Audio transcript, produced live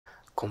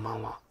こんば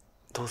んは。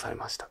どうされ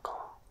ました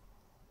か？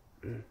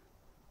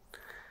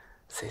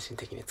精神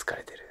的に疲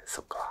れてる。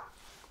そっか。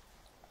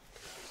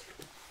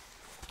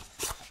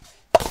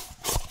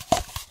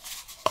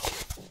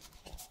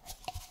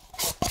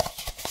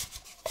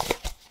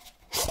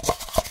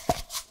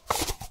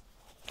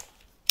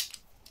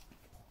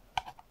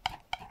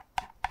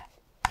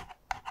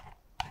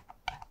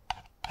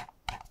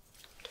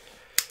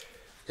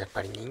やっ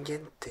ぱり人間っ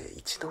て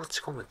一度落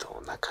ち込む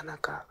となかな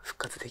か復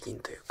活でき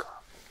んという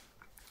か、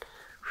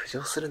浮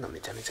上するのめ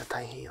ちゃめちゃ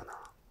大変よな。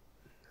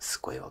す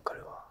ごいわか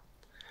るわ。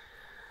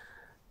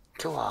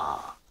今日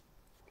は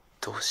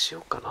どうし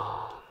ようか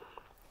な。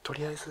と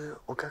りあえず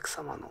お客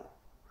様の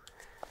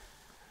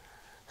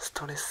ス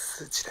トレ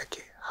ス値だ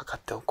け測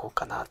っておこう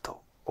かな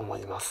と思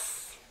いま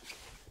す。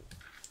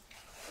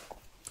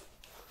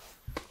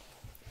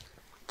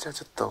じゃあ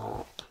ちょっ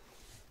と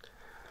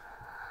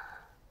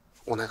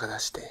お腹出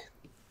して。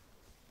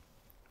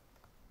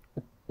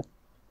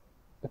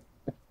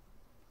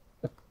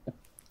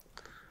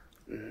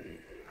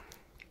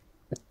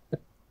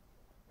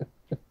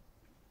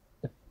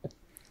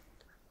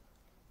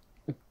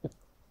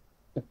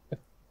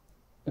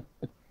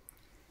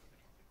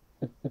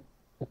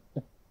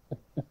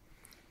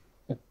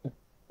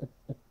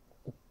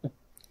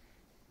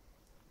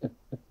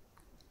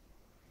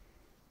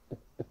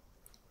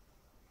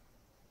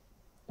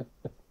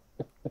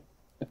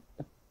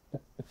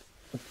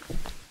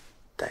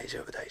大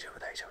丈夫大丈夫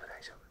大丈夫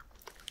大丈夫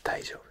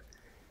大丈夫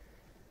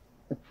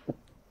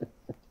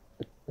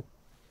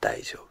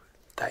大丈夫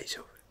大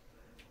丈夫。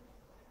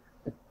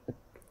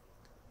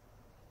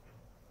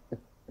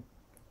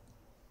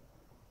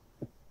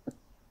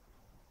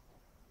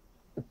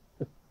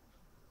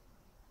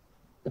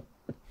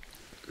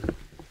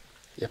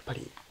やっぱ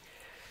り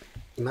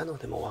今の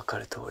でも分か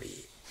る通り、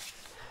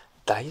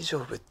大丈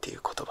夫ってい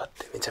う言葉っ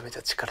てめちゃめち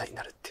ゃ力に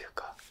なるっていう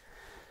か、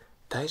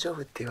大丈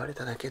夫って言われ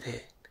ただけ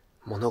で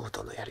物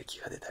事のやる気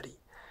が出たり、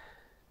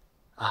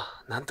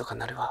あ、なんとか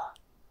なるわ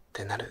っ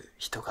てなる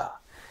人が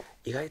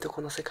意外と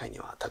この世界に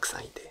はたくさ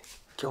んいて、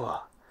今日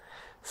は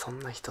そん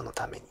な人の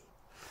ために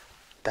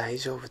大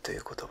丈夫とい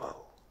う言葉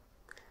を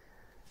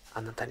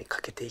あなたに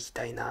かけていき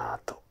たいな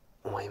と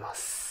思いま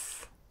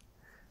す。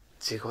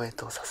地声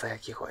とささや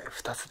き声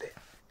2つで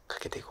か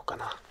けていこうか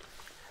な。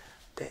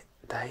で、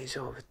大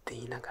丈夫って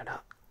言いなが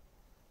ら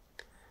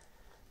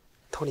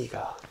トリ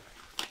ガー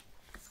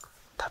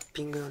タッ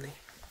ピングをね、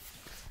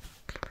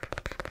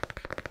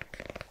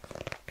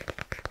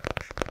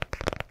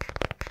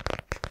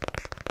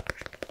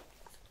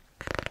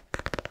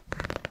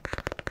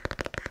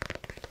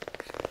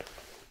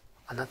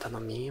あなたの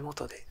耳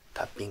元で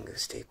タッピング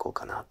していこう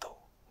かなと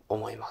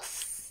思いま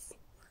す。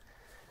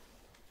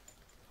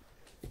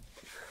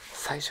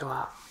最初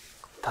は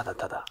ただ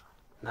ただ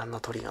何の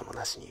トリガーも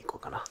なしにいこう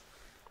かな。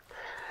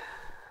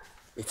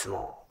いつ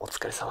もお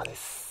疲れ様で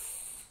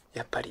す。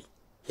やっぱり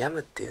病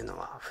むっていうの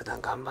は普段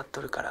頑張っ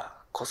とるから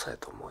こそや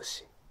と思う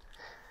し、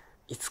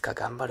いつか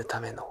頑張るた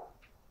めの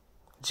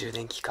充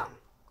電期間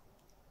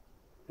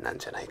なん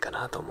じゃないか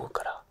なと思う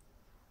から、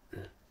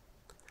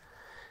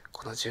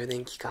この充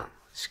電期間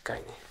しっか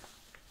りね、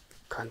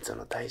館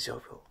の大丈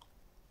夫を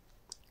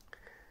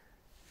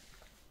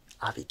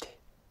浴びて、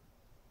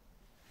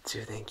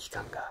充電期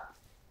間が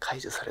解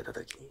除された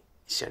時に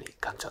一緒に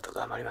館長と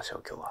頑張りましょ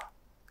う。今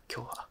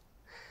日は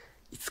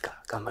いつ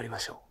か頑張りま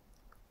しょ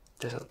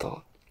う。じゃあちょっ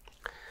と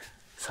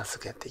早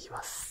速やっていき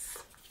ま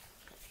す。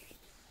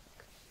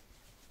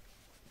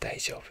大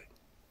丈夫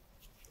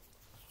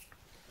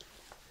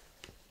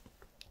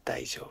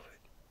大丈夫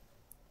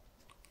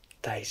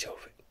大丈夫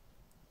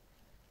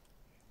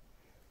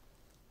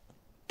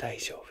大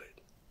丈夫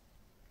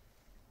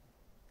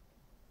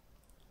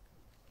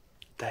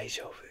大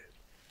丈夫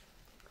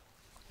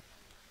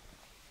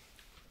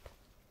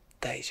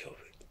大丈夫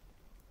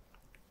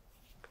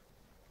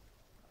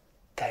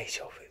大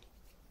丈夫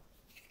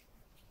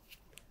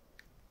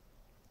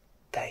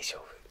大丈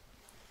夫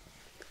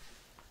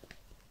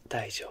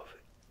大丈夫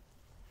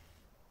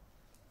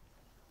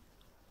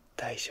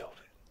大丈夫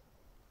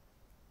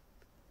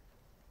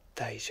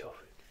大丈夫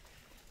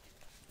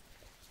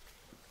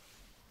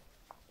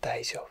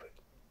大丈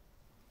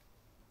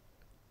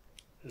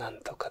夫、なん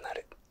とかな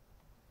る、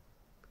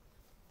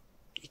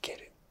いけ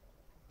る、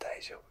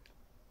大丈夫、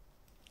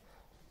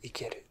い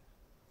ける、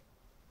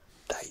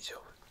大丈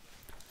夫、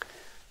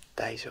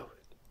大丈夫、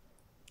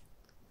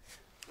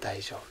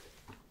大丈夫、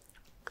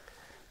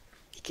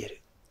いけ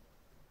る、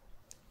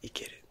い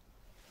ける、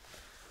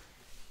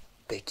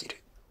でき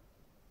る、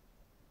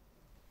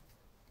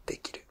で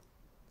きる、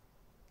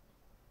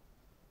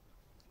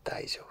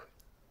大丈夫、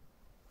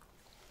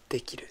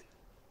できる、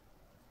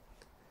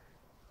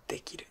で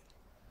きる、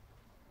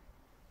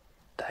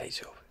大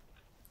丈夫、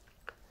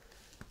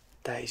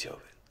大丈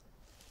夫、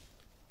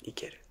い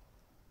ける、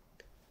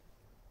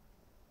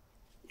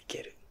い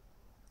ける、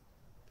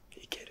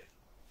いける、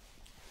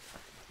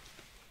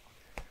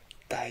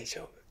大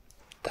丈夫、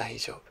大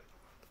丈夫、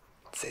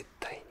絶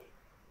対に、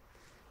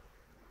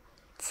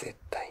絶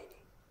対に、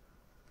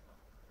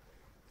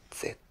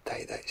絶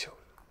対大丈夫、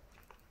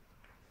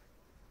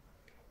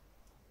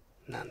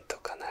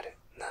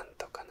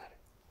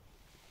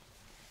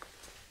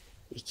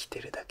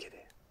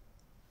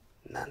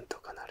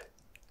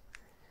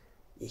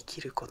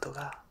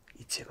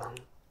一番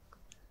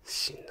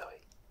しんどい。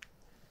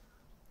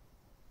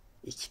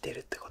生きてる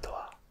ってこと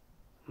は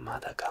ま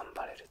だ頑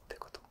張れるって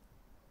こと。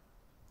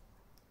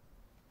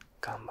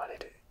頑張れ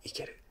る、い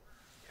ける。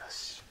よ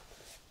し、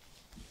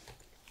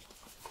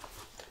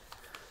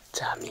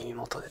じゃあ耳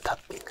元でタッ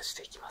ピングし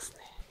ていきますね。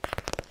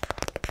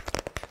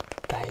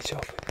大丈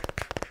夫、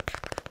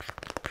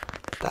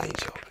大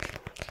丈夫、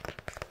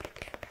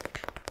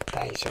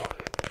大丈夫、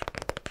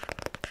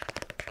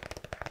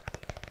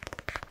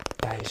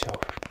大丈夫、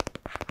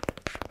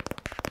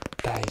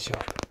大丈夫、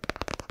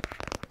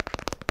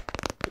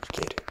い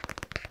ける、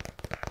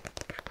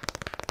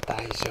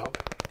大丈夫、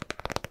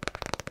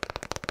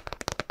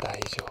大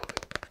丈夫、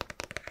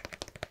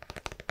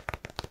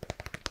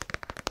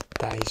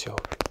大丈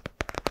夫、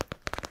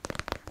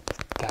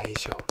大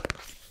丈夫、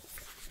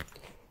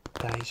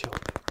大丈夫、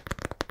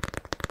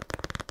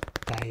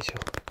大丈夫、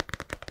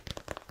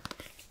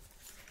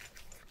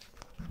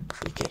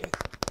いける、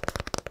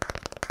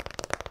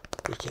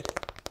いける、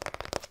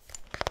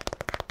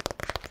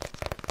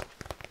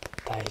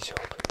大丈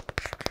夫、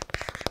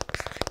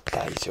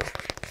大丈夫、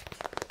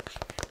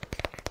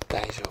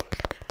大丈夫、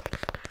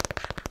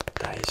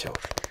大丈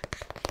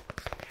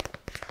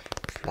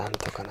夫、なん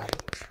とかなる。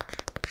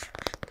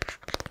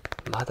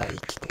まだ生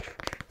きてる、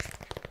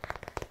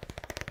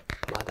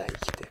まだ生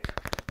きてる。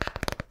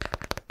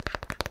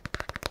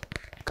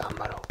頑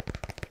張ろ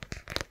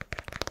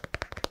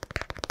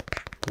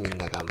う。みん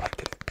な頑張っ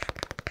てる。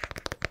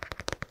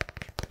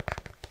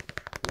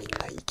みん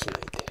な生き抜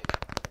いてる。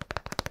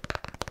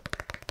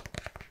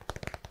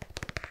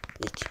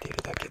生きてる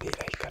だけで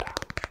偉いから、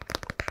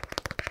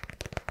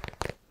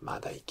ま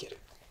だいける。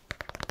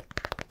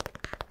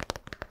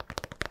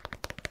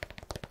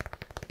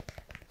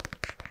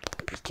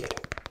いける。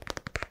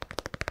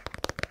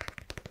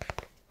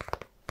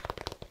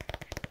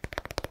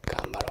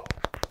頑張ろう。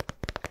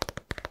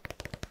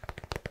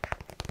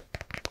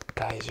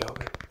大丈夫、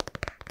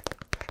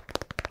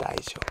大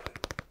丈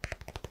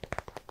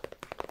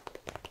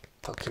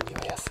夫。時に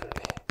は休ん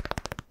で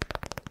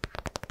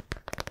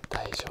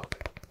大丈夫、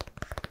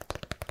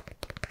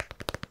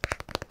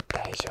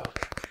大丈夫、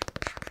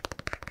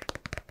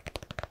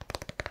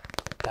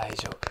大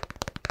丈夫、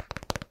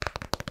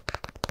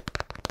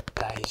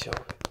大丈夫、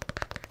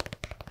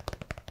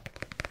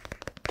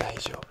大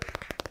丈夫、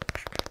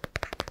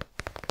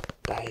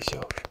大丈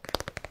夫、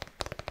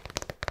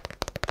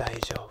大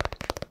丈夫。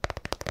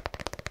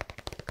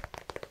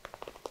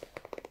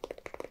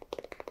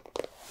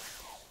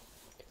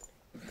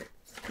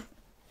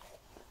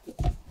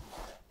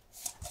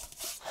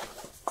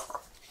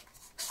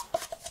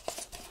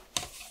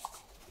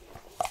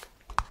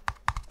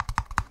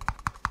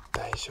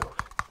大丈夫、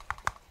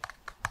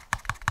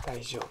大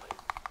丈夫、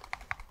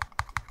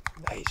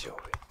大丈夫、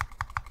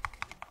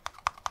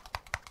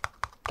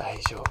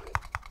大丈夫、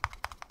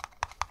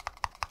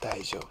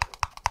大丈夫、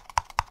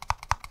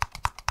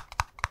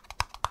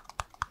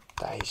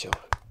大丈夫、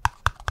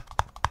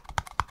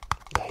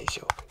大丈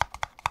夫、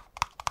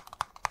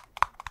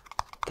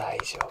大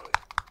丈夫、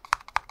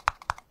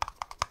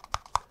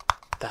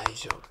大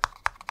丈夫、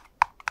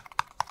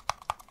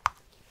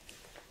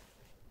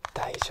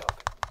大丈夫。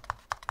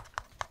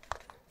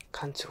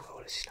館長が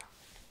おるし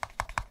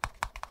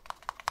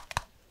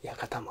な、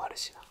館もある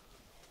しな。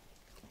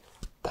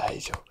大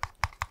丈夫、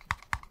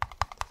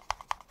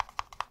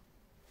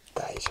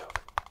大丈夫、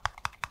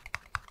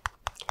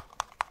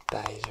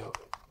大丈夫、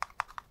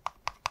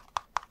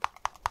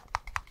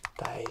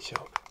大丈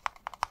夫、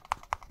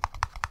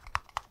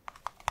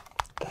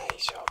大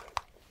丈夫。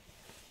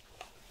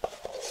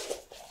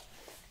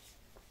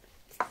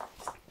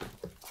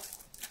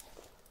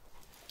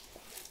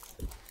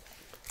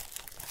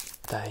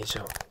大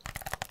丈夫、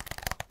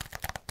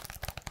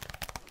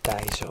大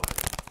丈夫、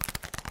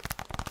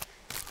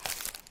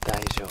大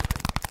丈夫、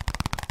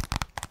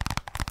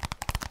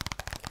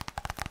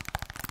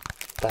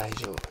大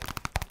丈夫、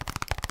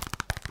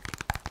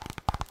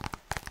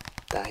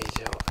大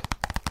丈夫、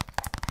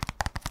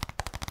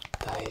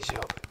大丈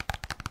夫、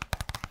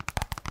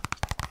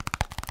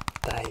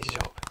大丈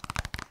夫、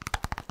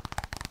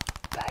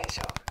大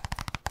丈夫、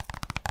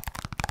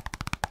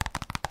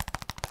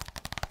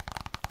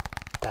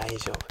大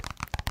丈夫。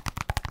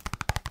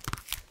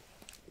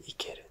い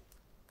ける、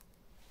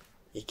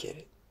いけ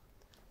る。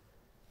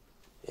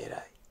偉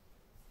い、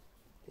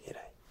偉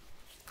い。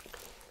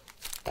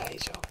大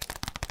丈夫、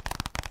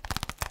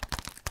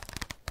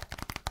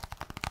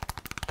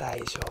大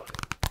丈夫、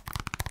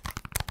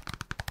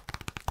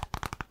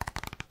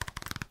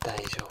大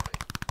丈夫、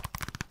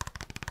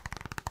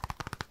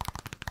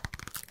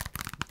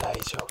大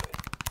丈夫、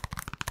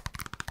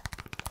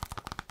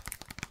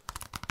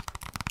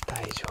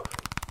大丈夫、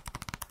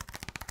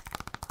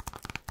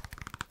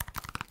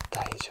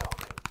大丈夫、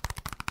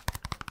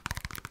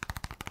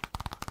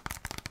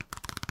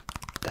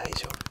大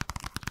丈夫、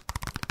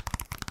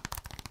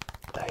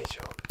大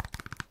丈夫。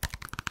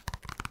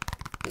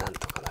なん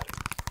とかなる。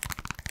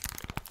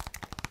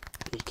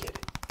いける。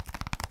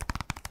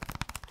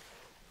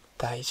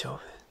大丈夫、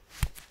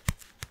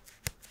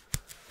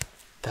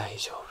大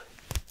丈夫、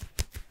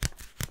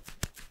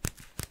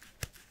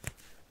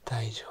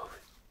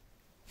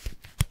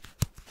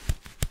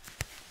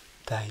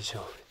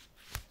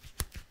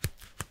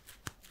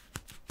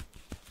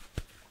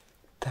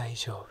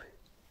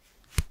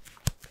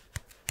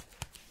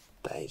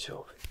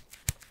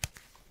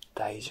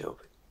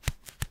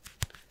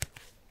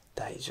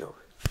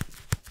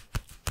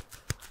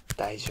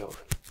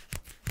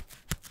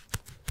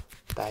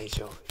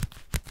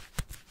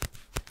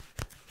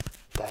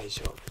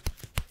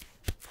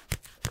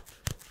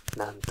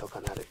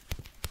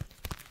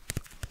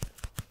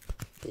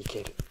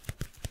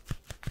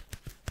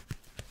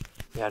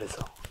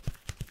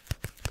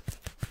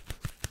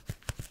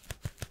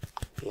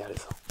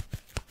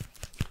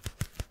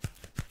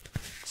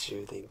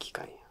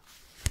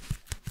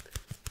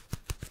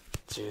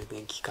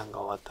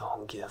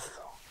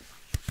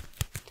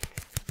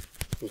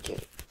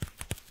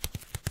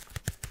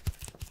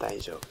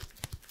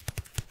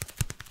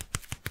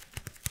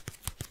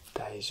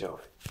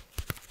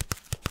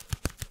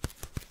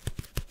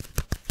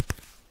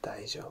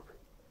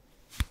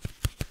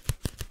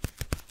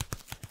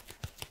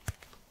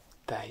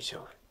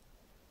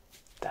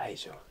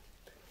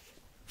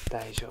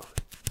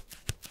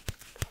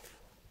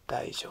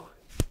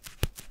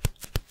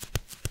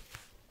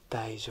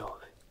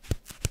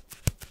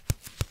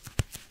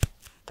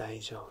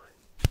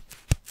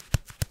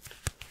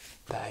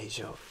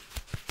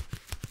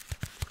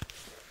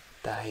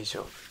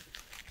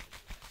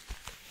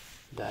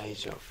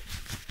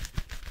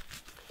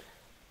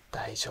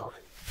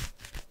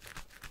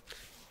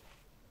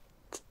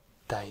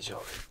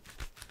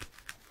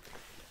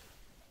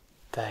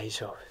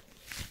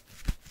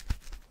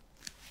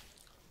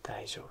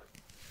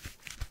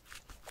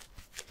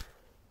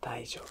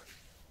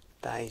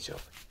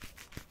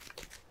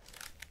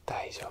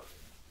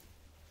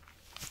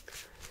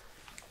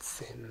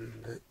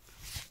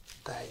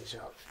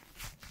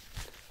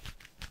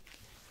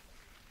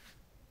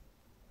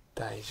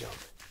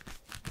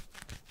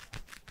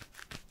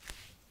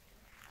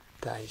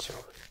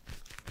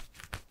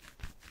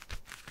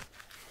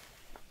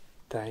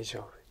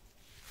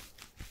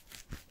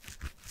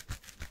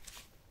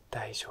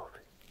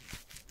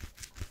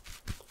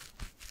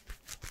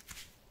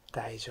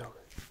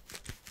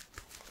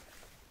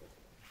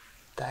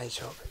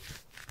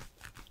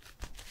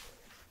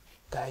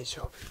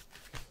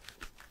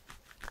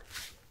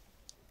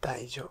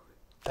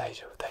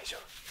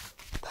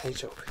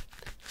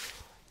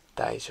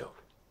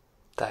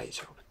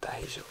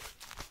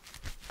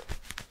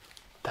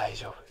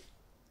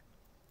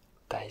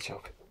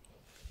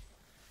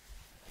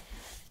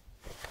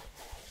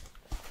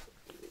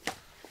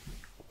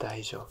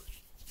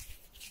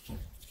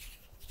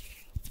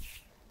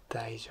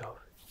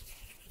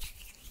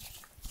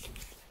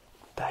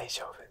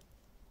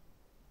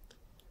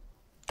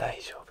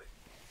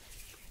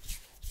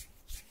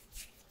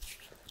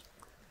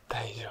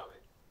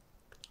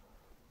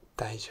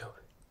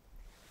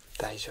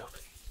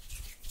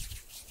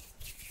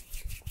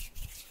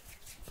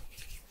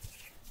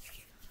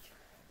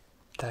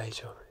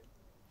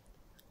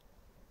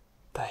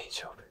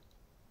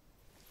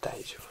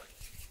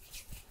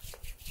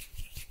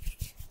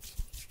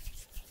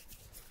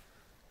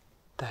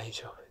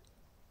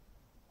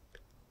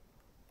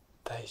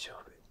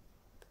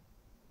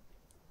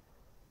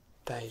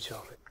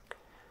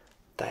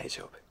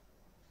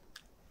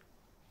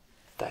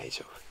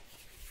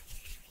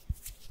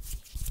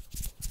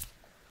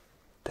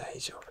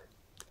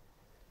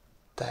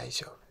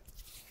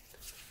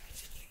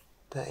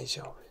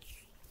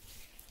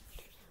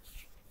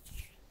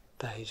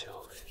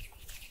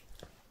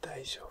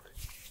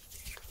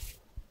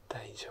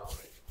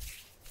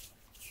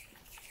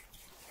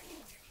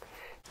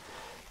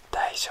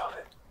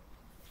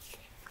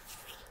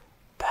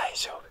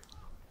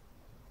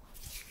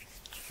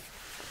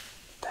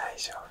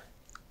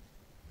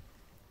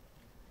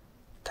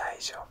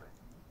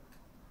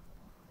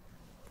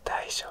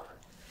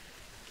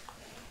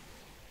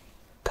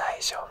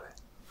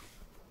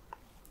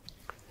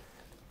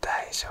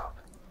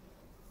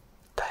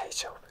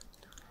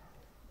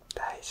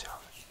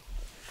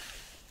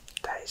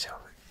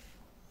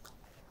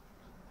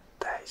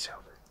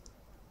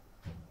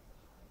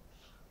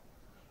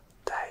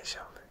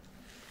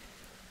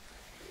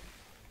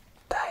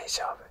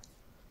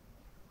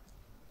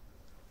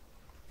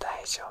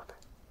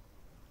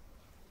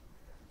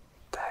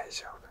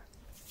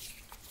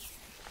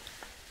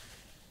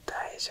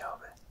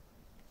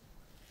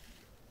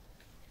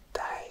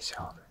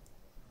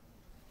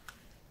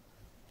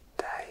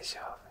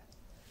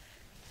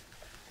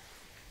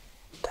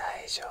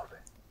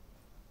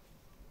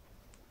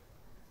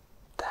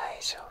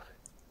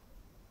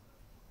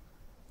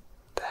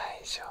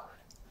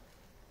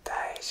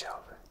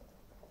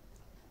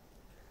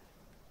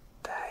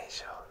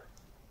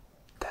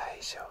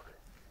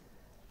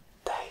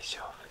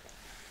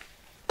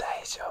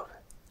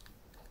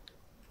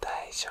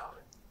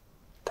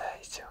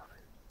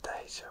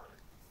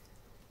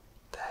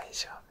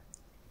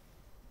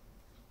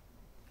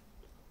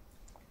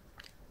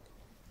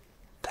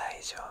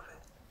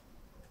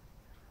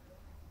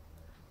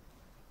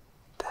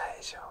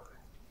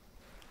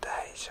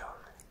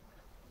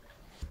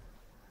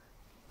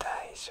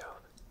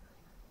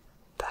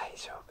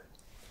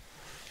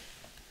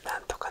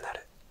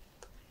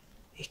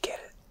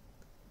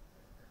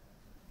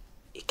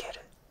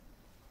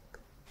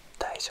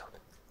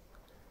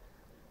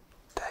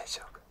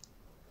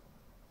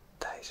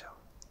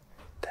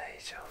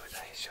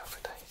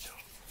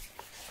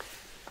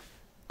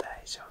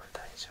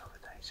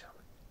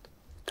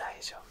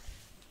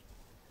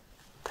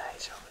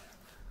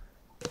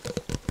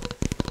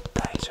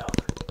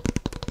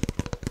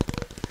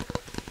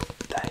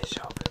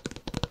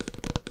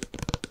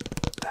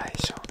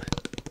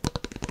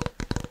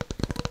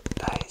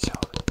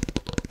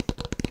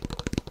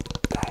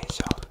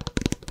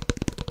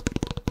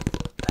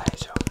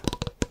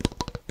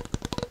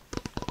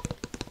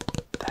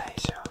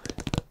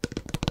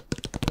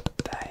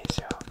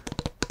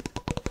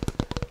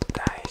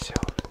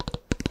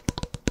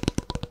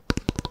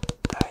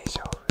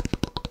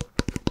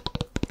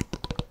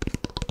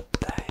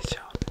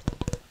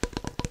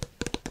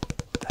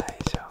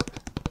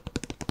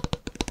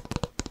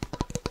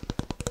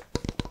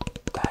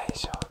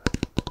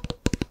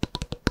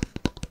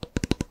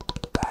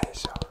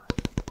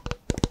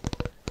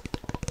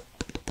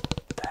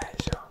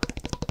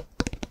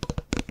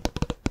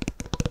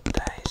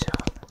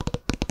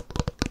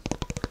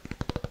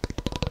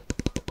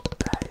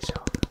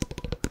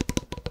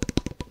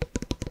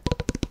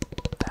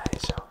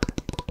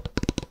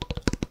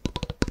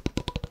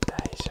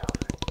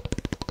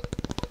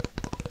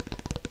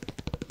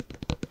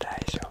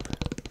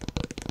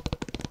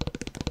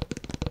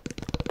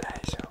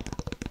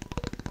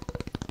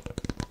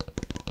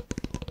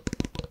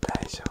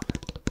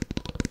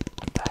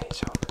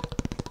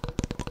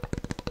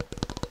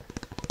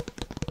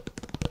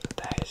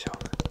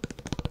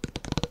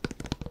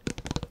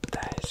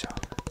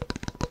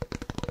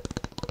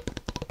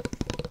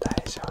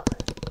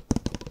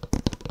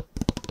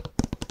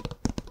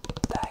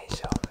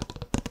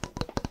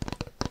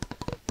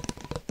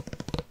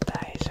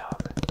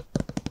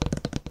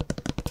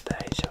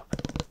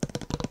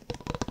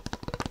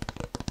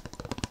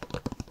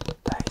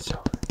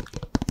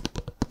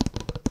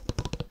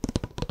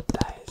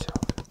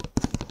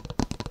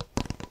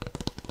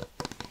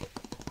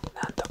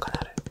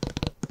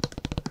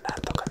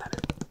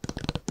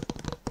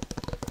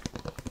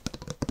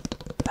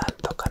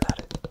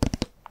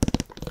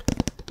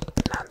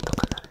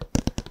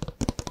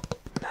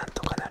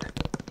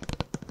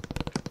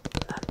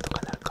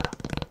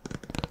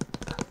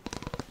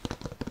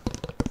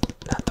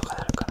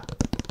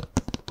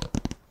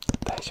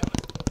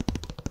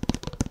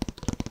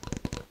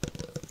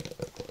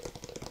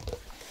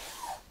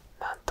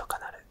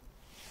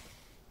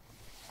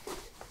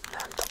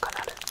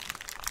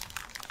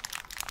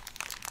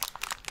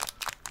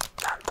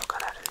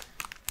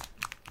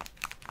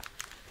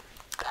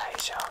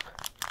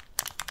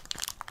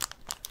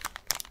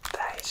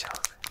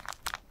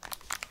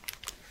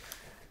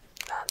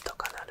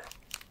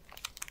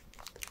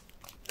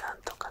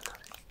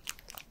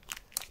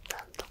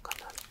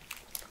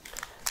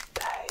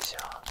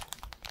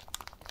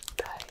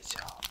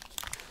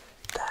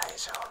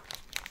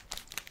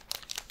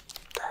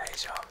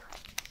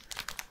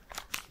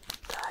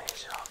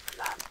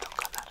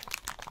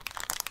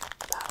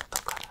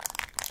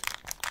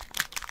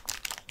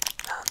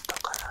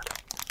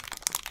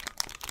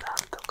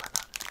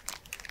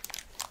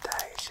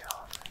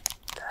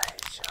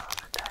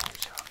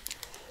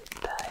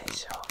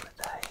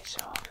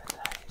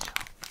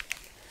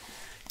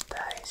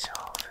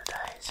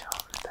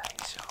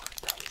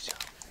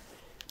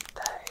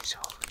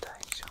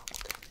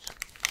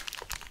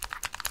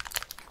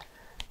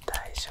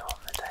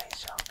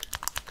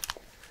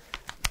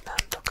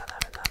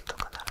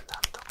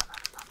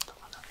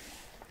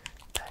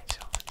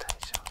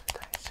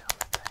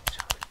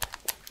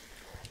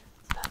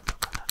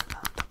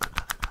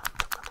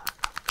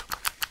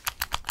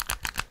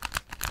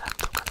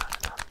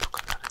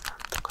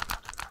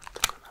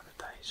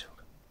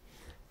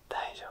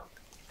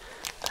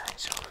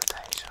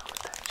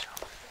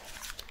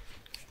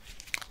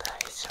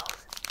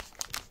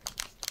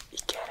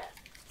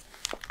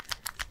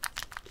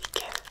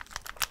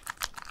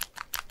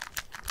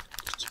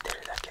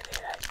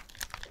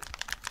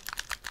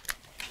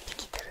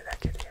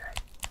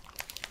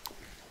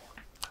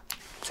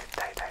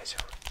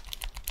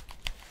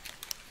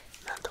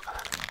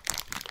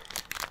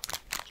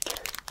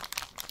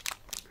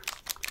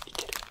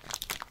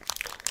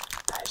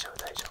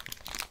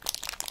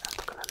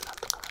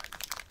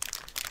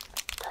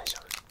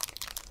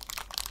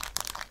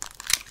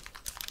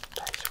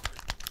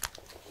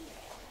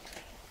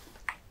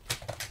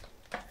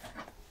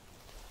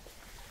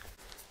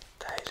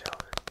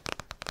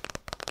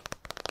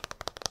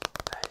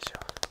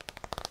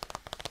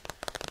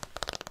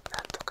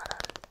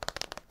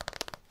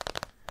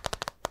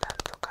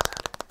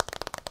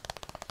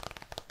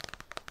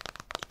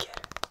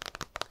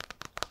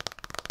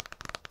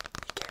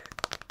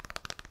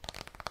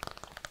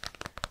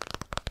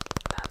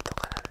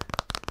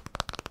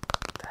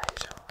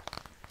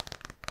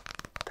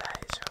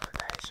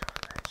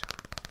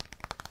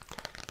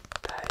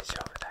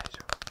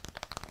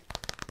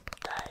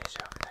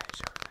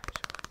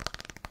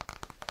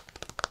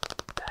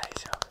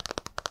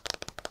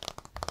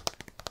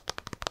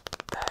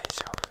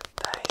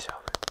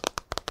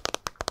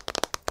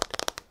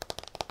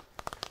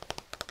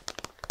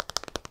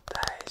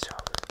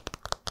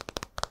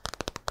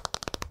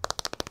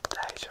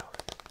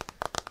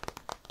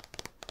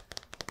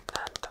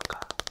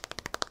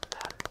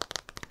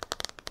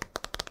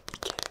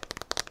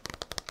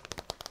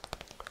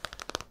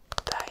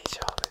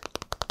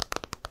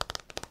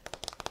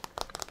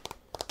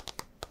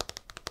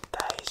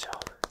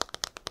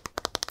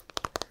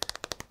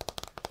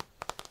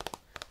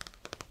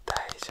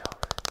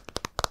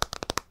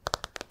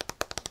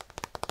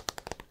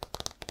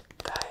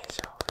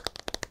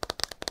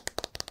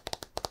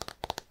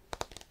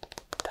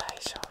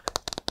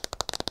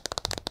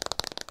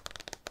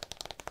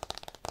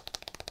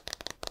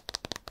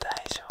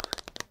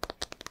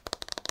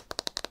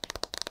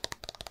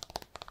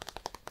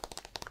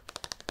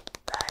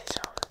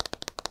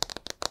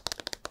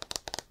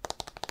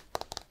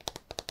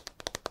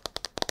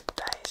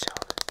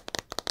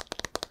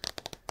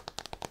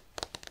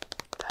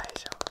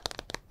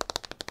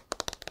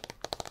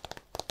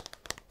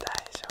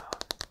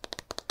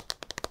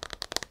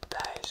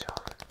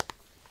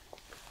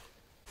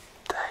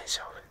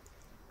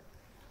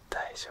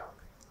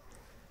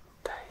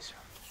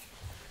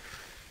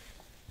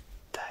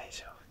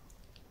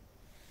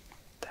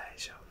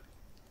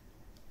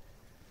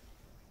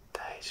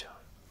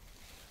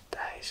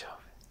大丈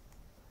夫、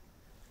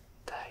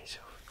大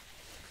丈夫、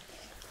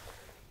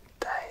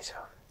大丈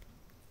夫、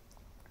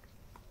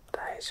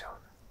大丈夫、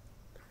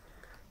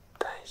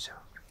大丈夫、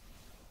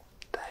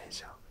大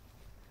丈夫、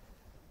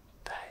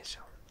大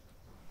丈夫、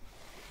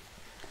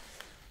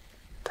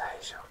大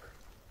丈夫、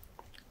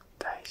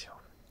大丈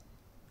夫、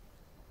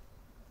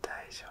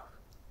大丈夫、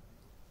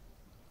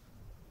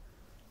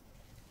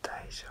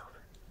大丈夫、